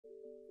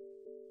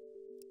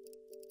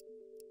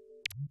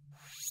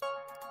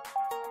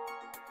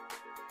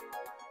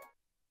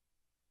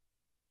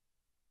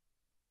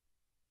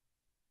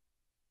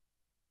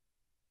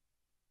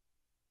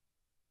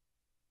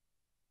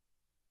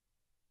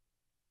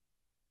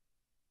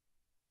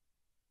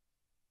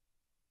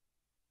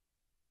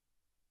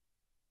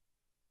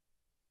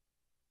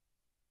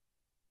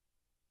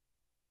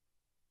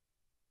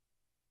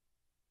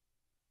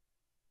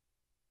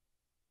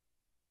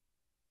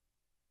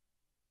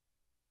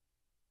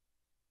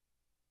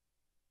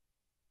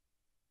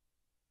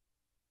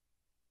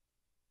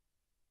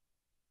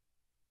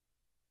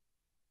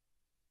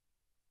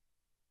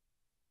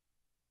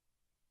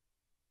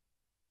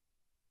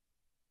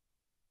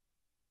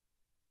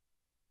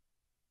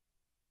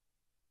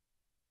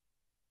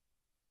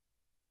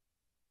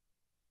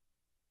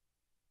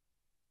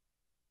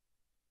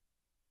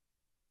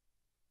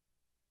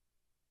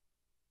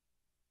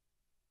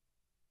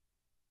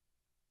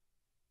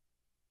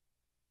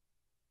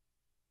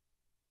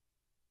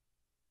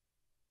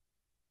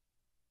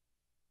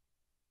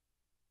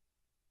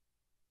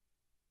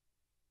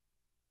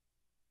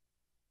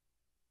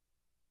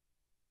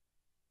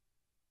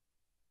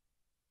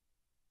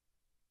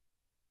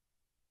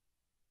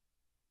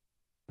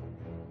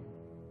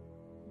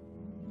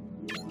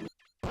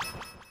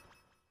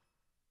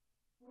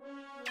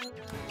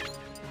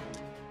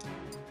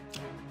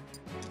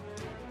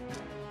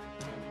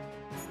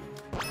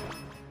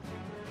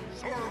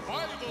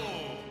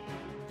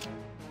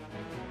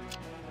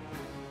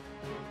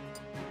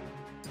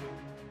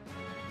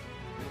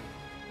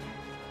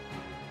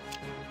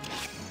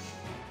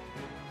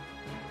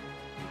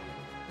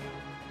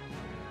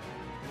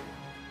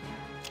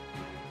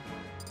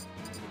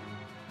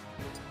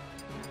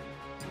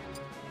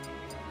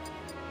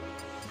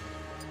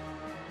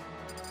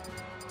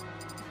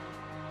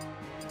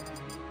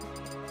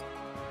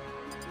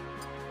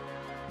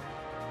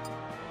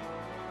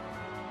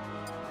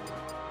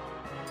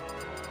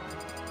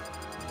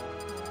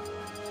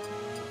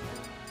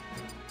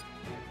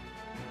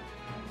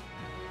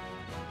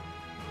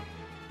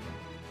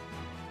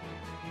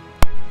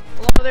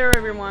Hello there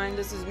everyone,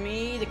 this is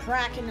me, the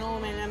Kraken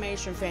Gnome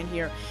Animation Fan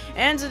here,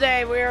 and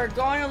today we are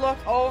going to look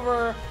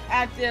over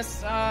at this,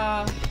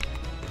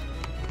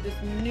 this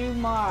new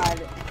mod,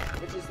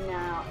 which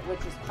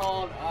is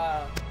called,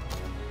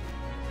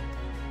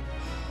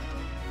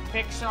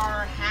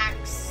 Pikezer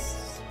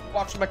hacks,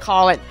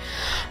 whatchamacallit,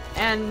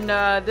 and,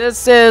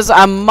 this is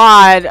a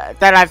mod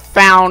that I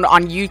found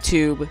on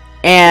YouTube.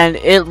 And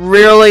it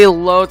really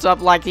loads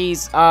up like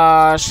these,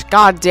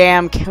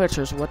 goddamn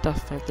characters. What the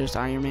fuck? There's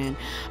Iron Man.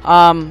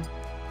 Oh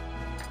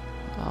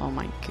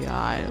my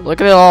god.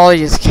 Look at all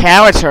these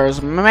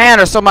characters. Man,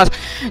 there's so much.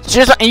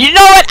 Just, you know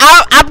what?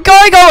 I'm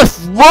going to go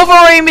with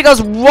Wolverine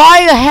because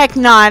why the heck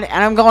not?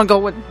 And I'm going to go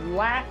with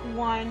Black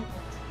One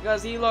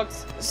because he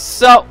looks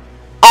so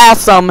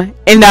awesome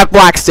in that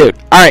black suit.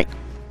 Alright.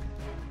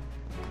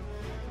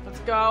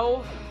 Let's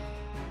go.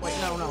 Wait,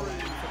 no.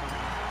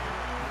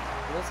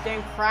 This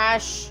game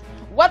crash.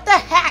 What the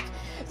heck?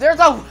 There's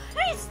a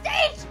winning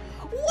stage.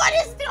 What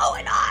is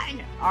going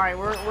on? All right,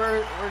 we're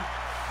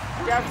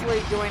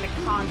definitely doing a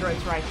Congress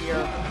right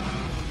here.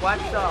 What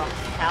the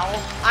hell?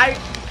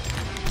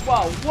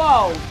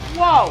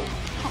 Whoa!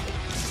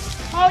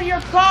 Hold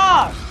your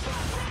car!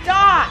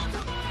 Stop!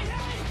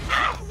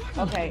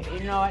 Okay, you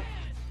know what?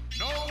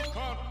 Oh,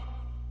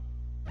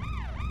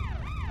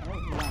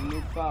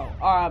 new foe.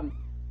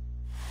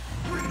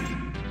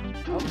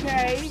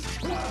 Okay.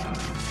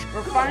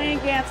 We're fighting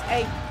against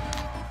a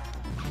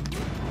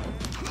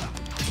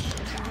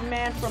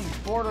man from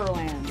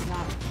Borderlands,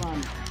 not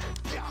from...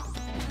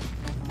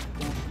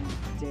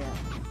 Don't dare.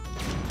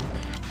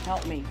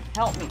 Help me.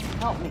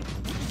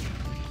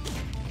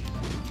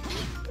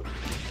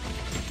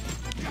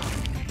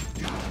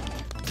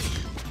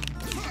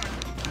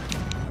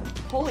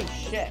 Holy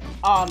shit.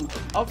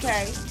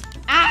 Okay.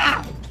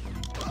 Ah!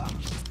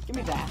 Give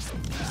me that.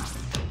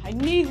 I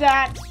need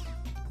that.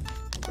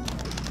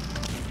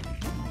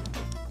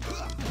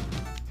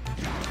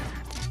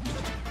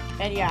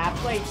 And yeah, I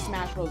played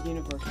Smash Bros.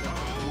 Universe, so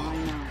why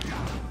not?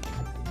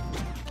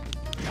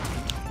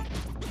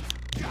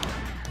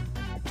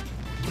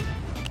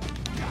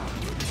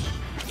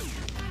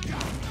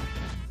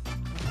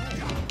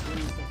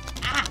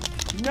 Ah!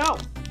 No!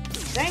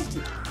 Thank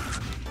you!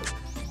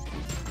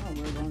 Oh,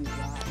 we're going to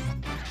die.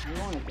 We're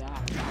going to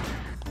die.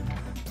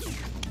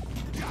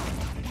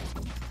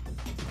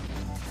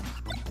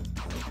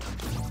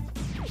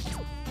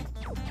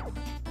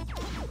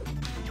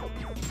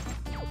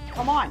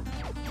 Come on!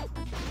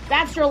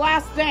 That's your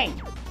last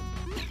thing!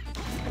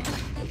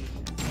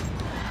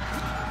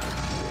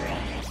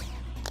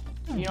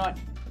 You know what?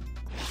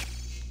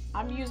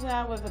 I'm using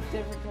that with a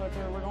different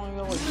character. We're going to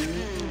go with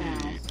Mickey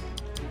Mouse.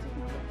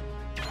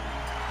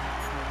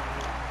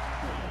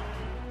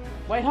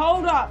 Wait,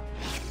 hold up!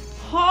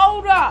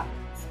 Hold up!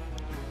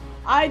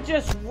 I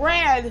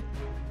read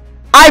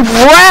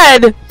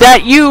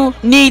that you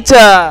need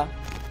to...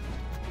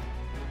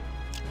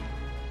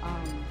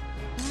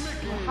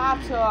 you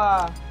have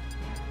to,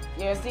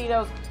 yeah, see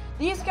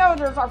these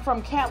characters are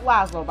from Camp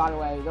Lazlo, by the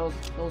way. Those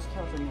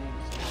character names.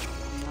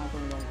 I'm not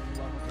going to go to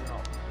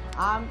level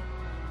 0.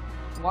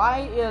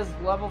 Why is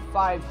level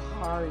 5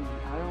 hard?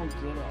 I don't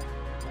get it.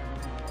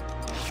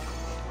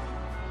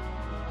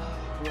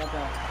 We have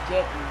to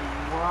get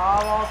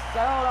Brawl all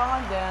settled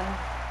on then.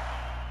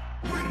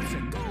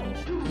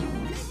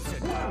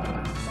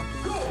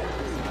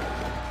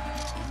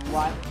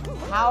 What?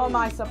 How am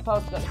I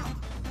supposed to?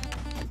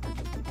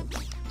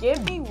 Give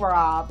me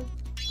Rob.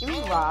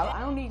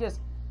 I don't need this.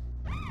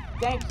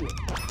 Thank you.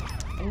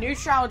 A new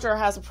challenger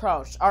has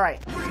approached.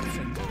 Alright. Doing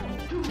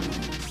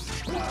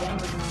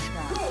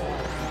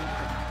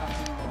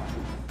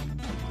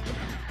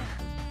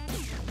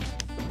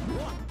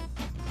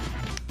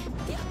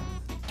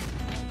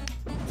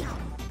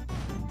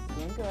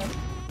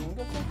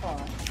good so far.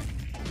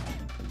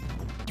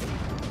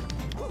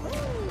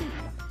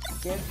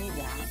 Give me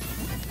that.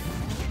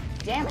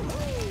 Damn it.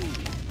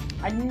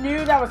 I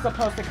knew that was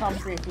supposed to come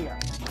through here.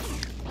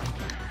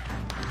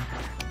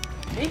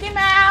 Mickey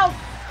Mouse!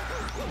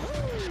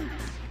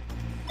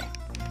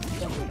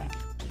 Don't do that.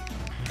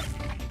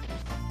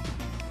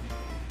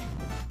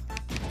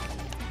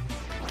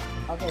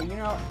 Okay, you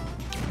know,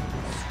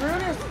 screw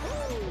this.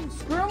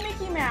 Screw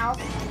Mickey Mouse.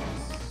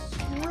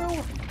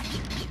 Screw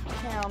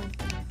him.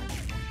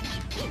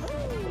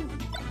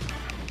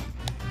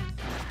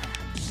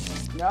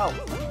 No.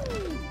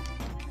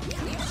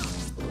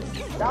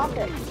 Stop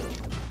it.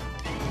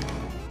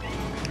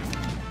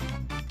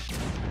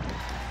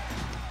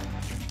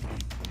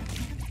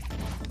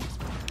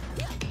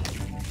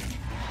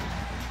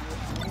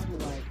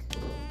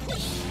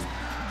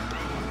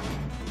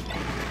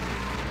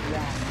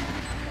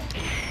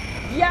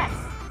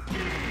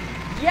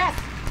 Yes!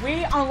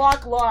 We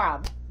unlock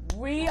Rob.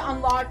 We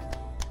unlock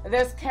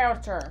this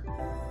character.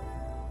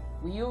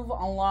 You've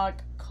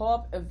unlocked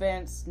co-op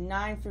events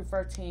 9 through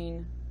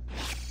 13.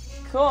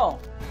 Cool.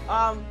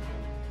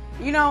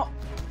 You know,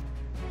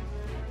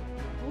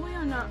 will we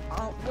unlock?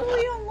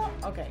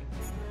 Okay,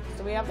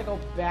 so we have to go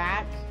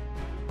back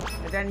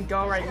and then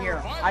go right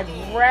here. I've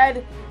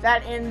read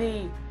that in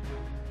the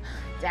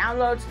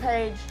downloads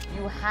page,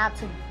 you have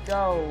to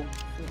go.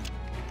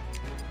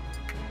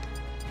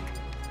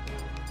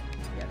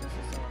 Yeah, this is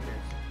so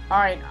weird.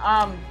 Alright,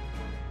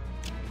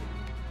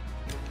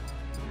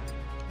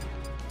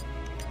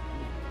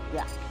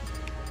 yeah.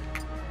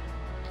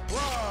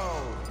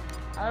 Whoa!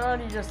 I don't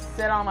know, you just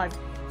sit on my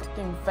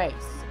fucking face.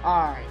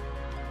 Alright.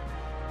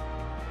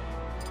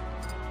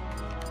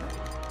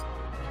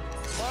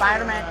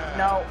 Spider-Man,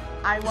 no.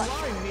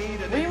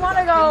 We want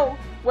to go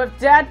with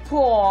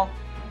Deadpool.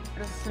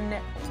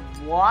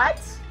 What?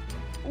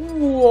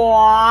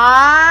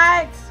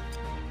 What?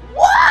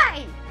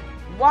 Why?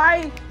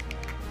 Why?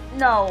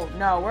 No,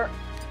 we're...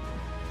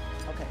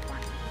 Okay,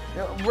 fine.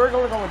 We're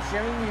gonna go with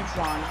Jimmy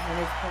Neutron and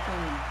his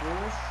fucking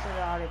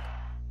bullshit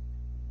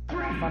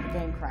fucking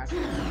game crash.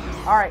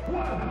 Alright.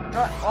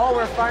 Oh,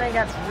 we're fighting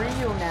against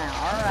Ryu now.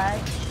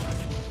 Alright.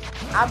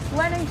 I'm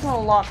planning to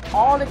unlock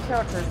all the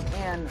characters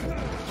in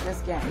this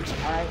game,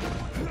 alright?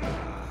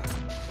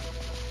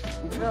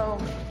 Even though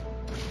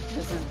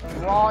this is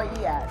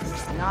BrawlEX,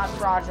 not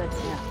Project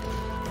M.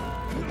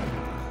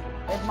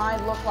 It might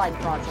look like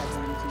Project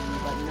M to you,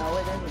 but no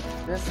it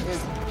isn't. This is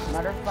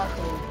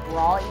motherfucking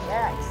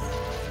BrawlEX.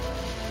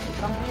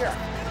 Come here.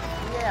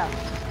 Yeah.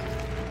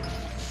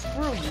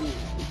 Screw you.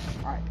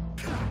 Alright.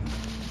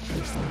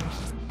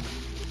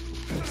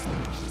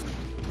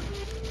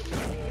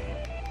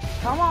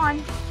 Come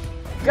on.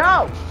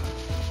 Go!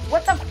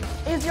 What the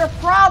f is your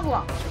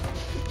problem?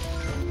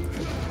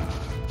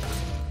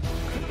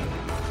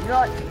 You know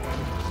what?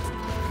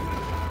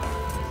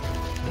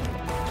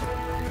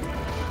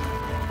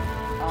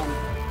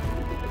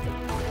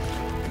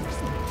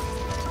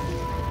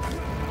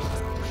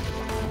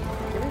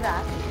 Give me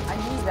that. I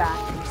need that.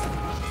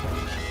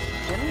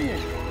 Give me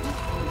it.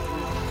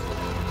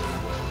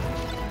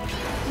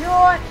 You know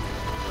what?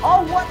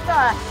 Oh, what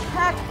the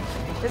heck?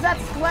 Is that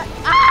sweat?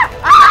 Ah!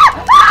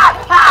 Ah!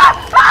 Ah!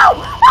 Ah! Oh!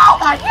 Oh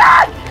my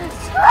god!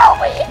 Screw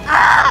me!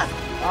 Ah!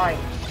 Alright.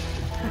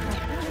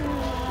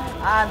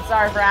 I'm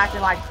sorry for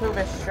acting like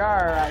Poovish Sure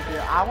right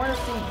here. I want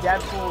to see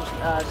Deadpool,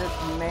 this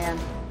man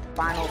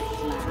final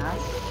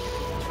smash.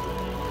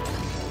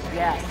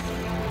 Yes.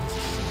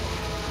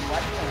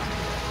 What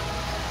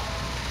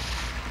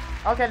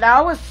the? Okay,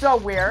 that was so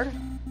weird. Okay,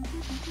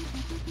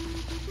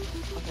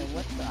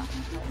 what the heck?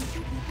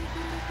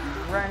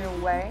 Run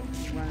away.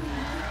 Run away.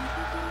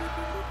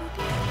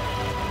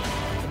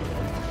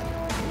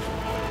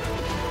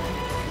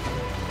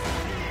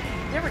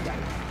 There we go.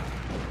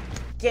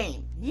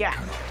 Game. Yeah,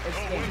 it's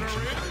game.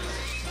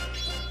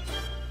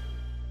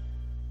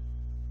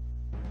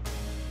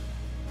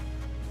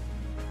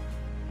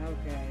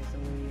 Okay, so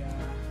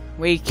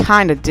we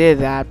kind of did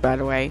that, by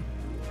the way.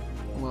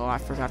 Well, I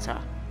forgot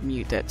to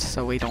mute it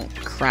so we don't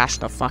crash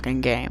the fucking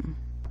game.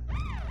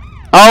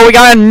 Oh, we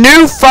got a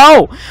new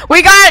foe!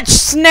 We got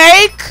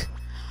Snake!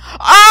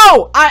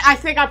 Oh! I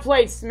think I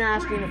played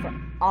Smash before.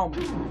 Oh my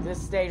god,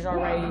 this stage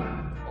already.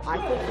 I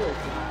think it was.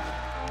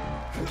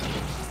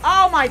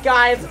 Oh my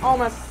god, it's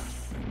almost.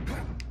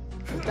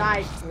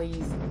 Die,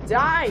 please.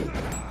 Die!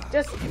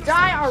 Just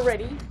die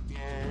already.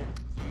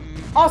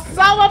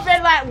 Osama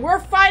Bin Laden! We're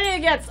fighting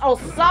against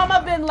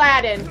Osama Bin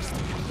Laden!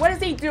 What is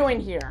he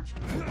doing here?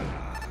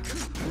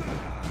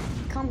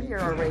 Come here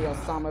already,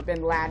 Osama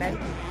Bin Laden.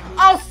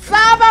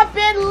 Osama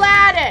Bin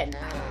Laden!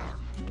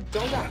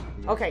 Don't die.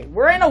 Okay,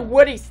 we're in a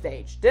Woody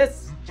stage.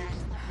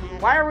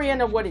 Why are we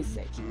in a Woody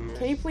stage?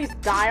 Can you please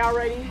die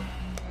already?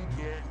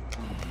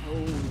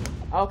 Ooh,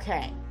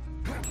 okay.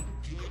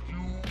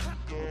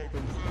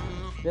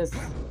 This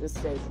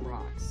stage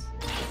rocks.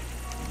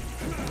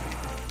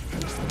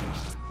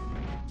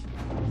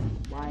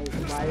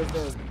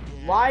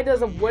 Why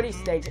does a Woody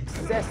stage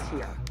exist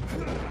here?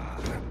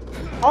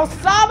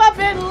 Osama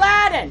Bin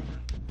Laden!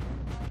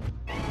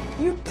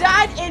 You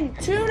died in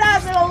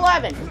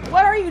 2011!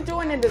 What are you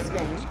doing in this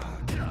game?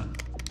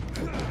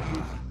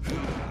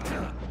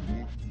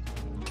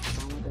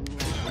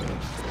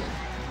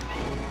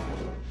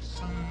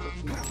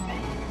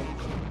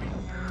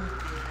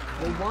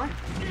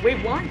 We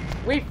won!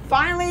 We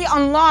finally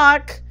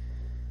unlock...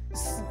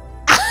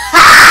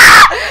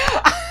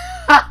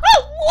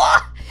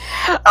 What?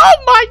 Oh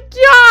my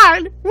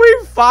god!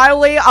 We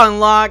finally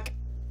unlock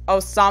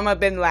Osama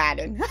Bin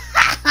Laden.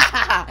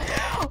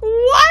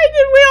 Why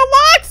did we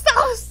unlock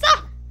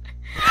Osama?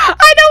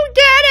 I don't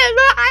get it.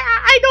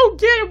 I don't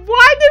get it.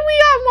 Why did we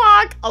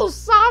unlock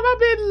Osama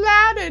Bin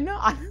Laden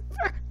on the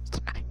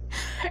first time?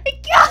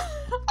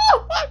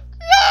 Oh my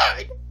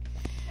god!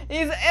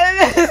 He's in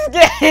this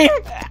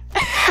game,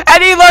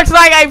 and he looks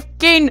like a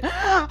fucking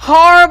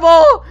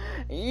horrible.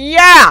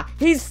 Yeah,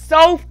 he's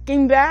so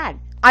fucking bad.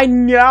 I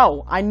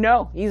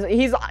know.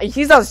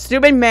 He's a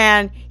stupid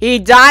man. He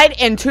died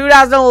in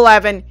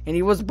 2011, and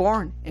he was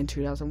born in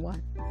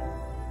 2001.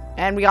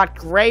 And we got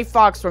Gray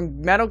Fox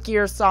from Metal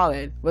Gear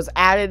Solid was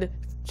added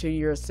to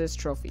your assist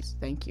trophies.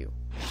 Thank you.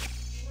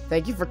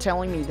 Thank you for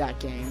telling me that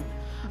game.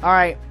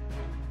 Alright.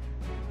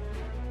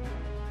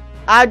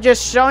 I'm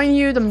just showing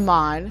you the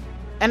mod.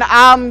 And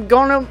I'm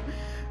gonna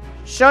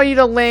show you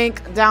the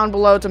link down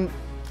below to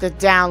to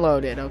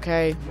download it,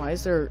 okay? Why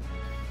is there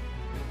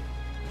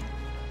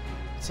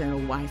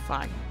Nintendo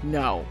Wi-Fi?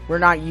 No, we're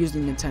not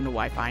using Nintendo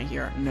Wi-Fi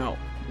here. No.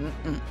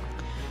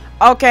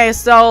 Okay,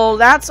 so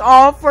that's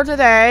all for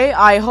today.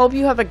 I hope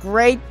you have a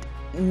great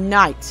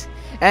night.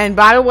 And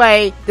by the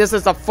way, this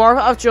is a 4th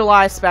of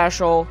July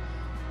special.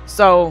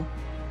 So,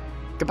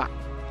 goodbye.